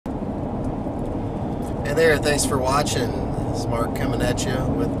Hey there, thanks for watching. It's Mark coming at you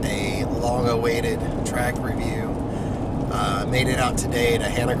with a long-awaited track review. Made it out today to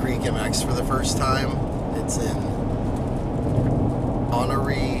Hanna Creek MX for the first time. It's in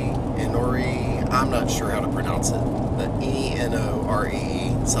Enoree, I'm not sure how to pronounce it, but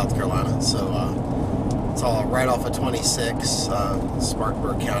Enoree, South Carolina. So it's all right off of 26,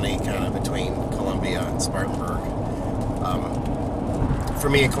 Spartanburg County, kind of between Columbia and Spartanburg. For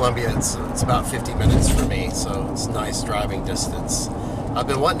me in Columbia, it's about 50 minutes for me, so it's nice driving distance. I've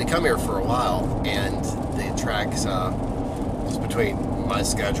been wanting to come here for a while, and the track's just between my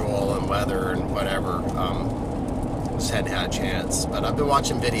schedule and weather and whatever, just hadn't had a chance. But I've been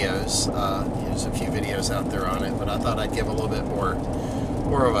watching videos. There's a few videos out there on it, but I thought I'd give a little bit more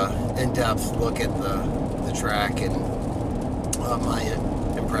of a in-depth look at the track and my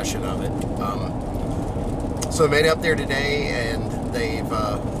impression of it. So I made it up there today, and they've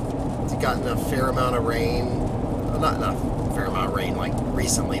gotten a fair amount of rain. Not a fair amount of rain like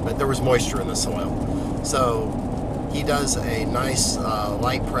recently, but there was moisture in the soil. So he does a nice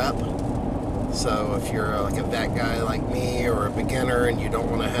light prep. So if you're like a vet guy like me or a beginner and you don't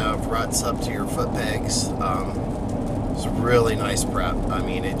want to have ruts up to your foot pegs, it's a really nice prep. I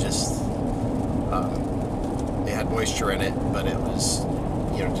mean, it just it had moisture in it, but it was,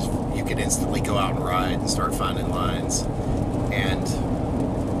 you know, just you could instantly go out and ride and start finding lines. And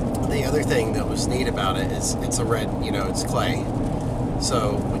the other thing that was neat about it is it's a red, you know, it's clay.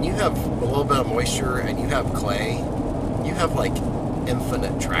 So when you have a little bit of moisture and you have clay, you have like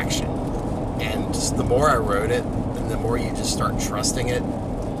infinite traction. And just the more I rode it, and the more you just start trusting it,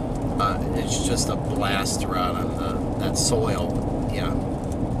 it's just a blast to ride on that soil. Yeah,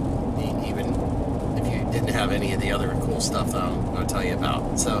 even if you didn't have any of the other cool stuff that I'm going to tell you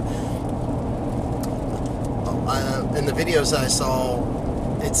about. So in the videos I saw,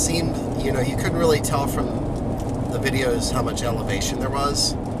 it seemed, you know, you couldn't really tell from the videos how much elevation there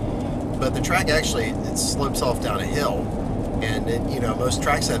was, but the track actually, it slopes off down a hill, and it, you know, most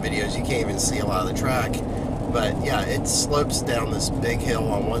tracks have videos, you can't even see a lot of the track, but yeah, it slopes down this big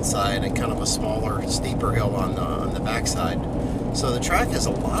hill on one side and kind of a smaller, steeper hill on the back side. So the track has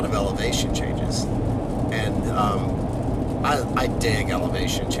a lot of elevation changes, and I dig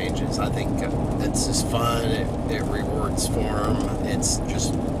elevation changes. I think it's just fun. It rewards form. It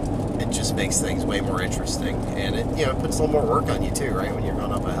just makes things way more interesting, and it, you know, puts a little more work on you too, right? When you're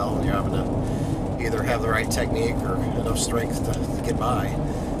going up a hill and you're having to either have the right technique or enough strength to get by.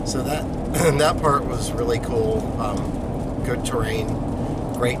 So that that part was really cool. Good terrain,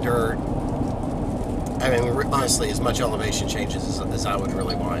 great dirt. I mean, honestly, as much elevation changes as I would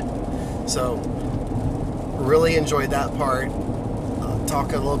really want. So really enjoyed that part.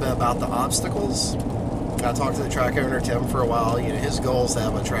 Talk a little bit about the obstacles. I talked to the track owner, Tim, for a while. You know, his goal is to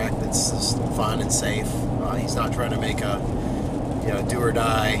have a track that's just fun and safe. He's not trying to make a, you know, do or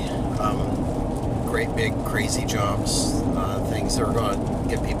die, great big crazy jumps, things that are going to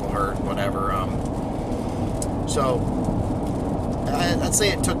get people hurt, whatever. So I'd say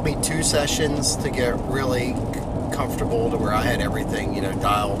it took me 2 sessions to get really comfortable to where I had everything, you know,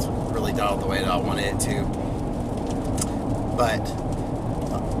 really dialed the way that I wanted it to. But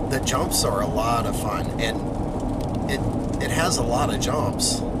the jumps are a lot of fun, and it has a lot of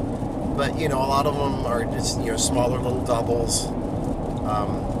jumps, but you know, a lot of them are just, you know, smaller little doubles.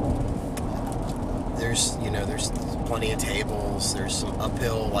 There's plenty of tables. There's some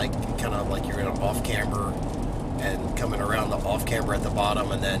uphill, like kind of like you're in an off camber and coming around the off camber at the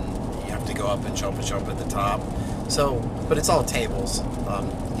bottom, and then you have to go up and jump at the top. So, but it's all tables.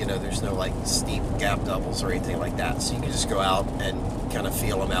 You know, there's no like steep gap doubles or anything like that. So you can just go out and kind of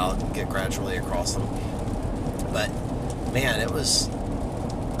feel them out and get gradually across them. But man, it was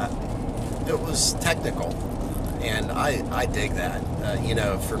technical, and I dig that. You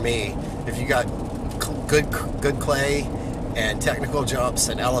know, for me, if you got good clay and technical jumps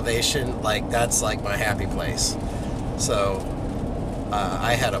and elevation, like that's like my happy place. So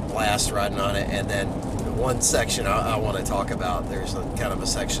I had a blast riding on it. And then one section I want to talk about, there's kind of a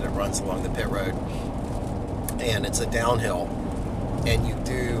section that runs along the pit road, and it's a downhill, and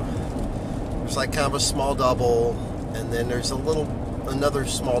there's like kind of a small double, and then there's another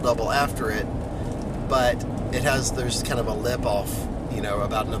small double after it, but there's kind of a lip off, you know,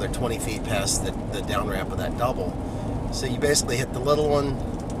 about another 20 feet past the down ramp of that double. So you basically hit the little one,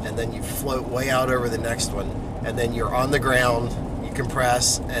 and then you float way out over the next one, and then you're on the ground, you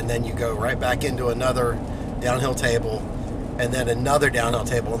compress, and then you go right back into another downhill table, and then another downhill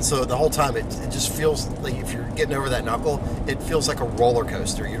table. And so the whole time it just feels like, if you're getting over that knuckle, it feels like a roller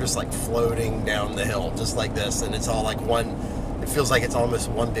coaster. You're just like floating down the hill just like this, and it's all like one, it feels like it's almost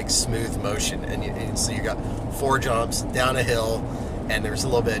one big smooth motion, and so you got 4 jumps down a hill, and there's a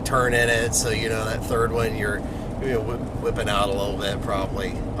little bit of turn in it, so that third one you're whipping out a little bit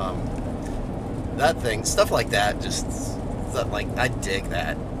probably. That thing, stuff like that, I dig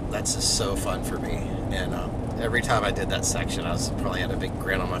that. That's just so fun for me, and every time I did that section, I probably had a big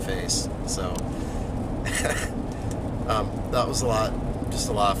grin on my face. So that was just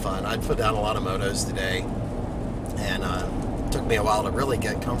a lot of fun. I put down a lot of motos today, and it took me a while to really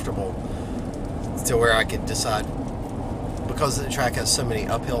get comfortable to where I could decide, because the track has so many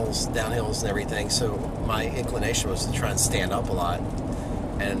uphills, downhills, and everything. So my inclination was to try and stand up a lot.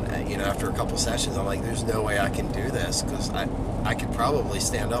 And after a couple sessions, I'm like, there's no way I can do this, because I could probably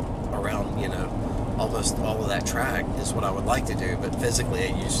stand up around almost all of that track is what I would like to do, but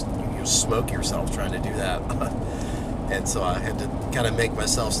physically you smoke yourself trying to do that. And so I had to kind of make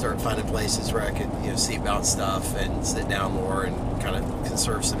myself start finding places where I could seat bounce stuff and sit down more and kind of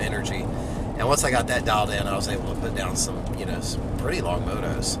conserve some energy. And once I got that dialed in, I was able to put down some some pretty long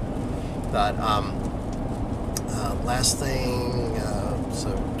motos. But last thing,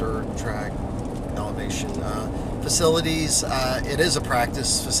 so dirt track elevation facilities. It is a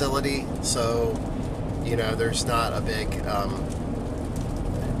practice facility, so there's not a big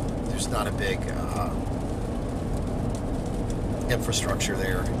infrastructure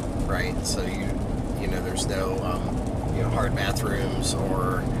there, right? So there's no hard bathrooms,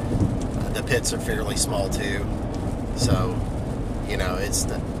 or the pits are fairly small too. So it's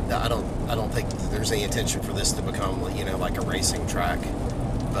I don't think there's any intention for this to become like a racing track,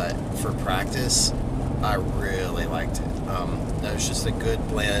 but for practice I really liked it. That was just a good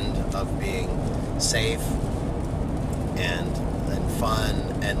blend of being safe and fun,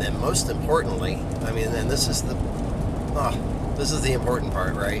 and then most importantly, and this is the important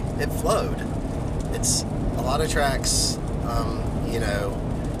part, right? It flowed. It's a lot of tracks,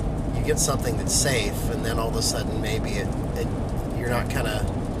 you get something that's safe, and then all of a sudden maybe you're not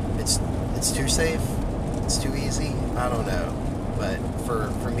it's too safe, it's too easy, I don't know. But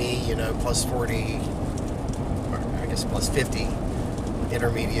for me, plus 40, or I guess plus 50,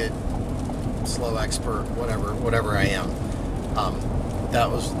 intermediate, slow expert, whatever I am,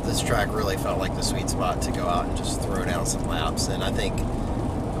 this track really felt like the sweet spot to go out and just throw down some laps. And I think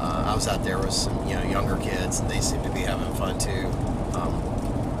I was out there with some younger kids, and they seem to be having fun too.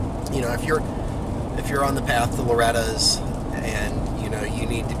 If you're on the path to Loretta's, and you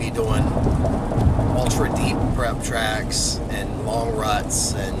need to be doing ultra deep prep tracks and long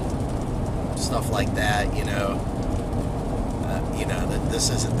ruts and stuff like that, that this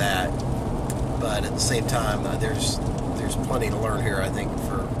isn't that. But at the same time, there's plenty to learn here, I think,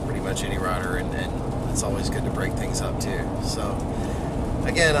 for pretty much any rider, and it's always good to break things up too. So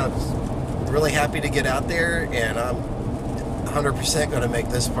again, I'm really happy to get out there, and I'm 100% going to make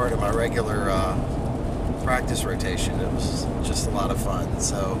this part of my regular practice rotation. It was just a lot of fun.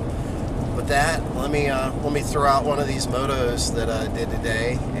 So with that, let me throw out one of these motos that I did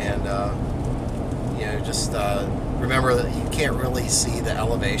today, and just remember that you can't really see the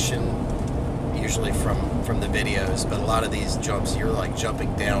elevation usually from the videos, but a lot of these jumps, you're like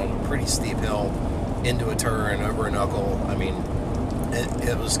jumping down a pretty steep hill into a turn, over a knuckle.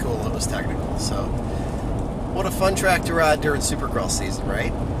 It was cool, it was technical. So what a fun track to ride during Supercross season,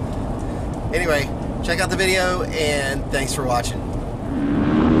 right? Anyway, check out the video, and thanks for watching.